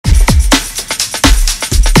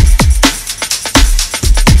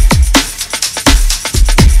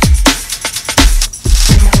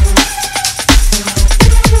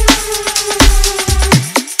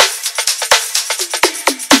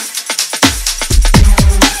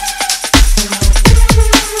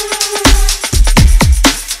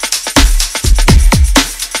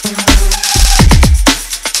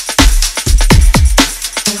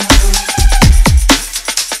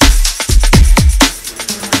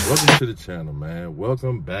Welcome to the channel, man.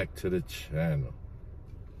 Welcome back to the channel.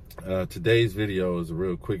 Today's video is a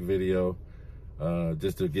real quick video,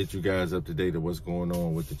 just to get you guys up to date of what's going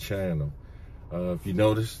on with the channel. If you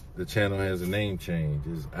notice, the channel has a name change.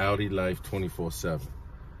 It's Audi Life 24/7.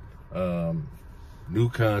 New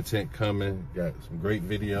content coming. Got some great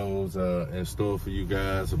videos in store for you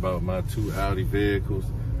guys about my two Audi vehicles,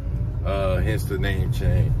 hence the name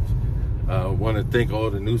change. I want to thank all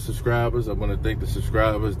the new subscribers. I want to thank the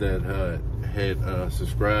subscribers that had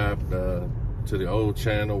subscribed to the old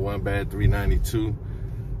channel, One Bad 392.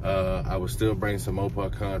 I will still bring some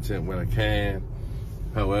Mopar content when I can.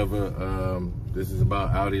 However, this is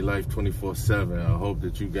about Audi Life 24/7. I hope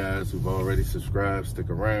that you guys who've already subscribed stick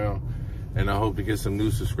around, and I hope to get some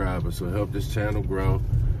new subscribers. So help this channel grow.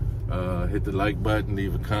 Hit the like button,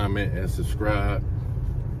 leave a comment, and subscribe.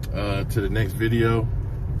 To the next video.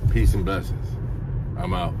 Peace and blessings.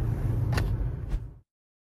 I'm out.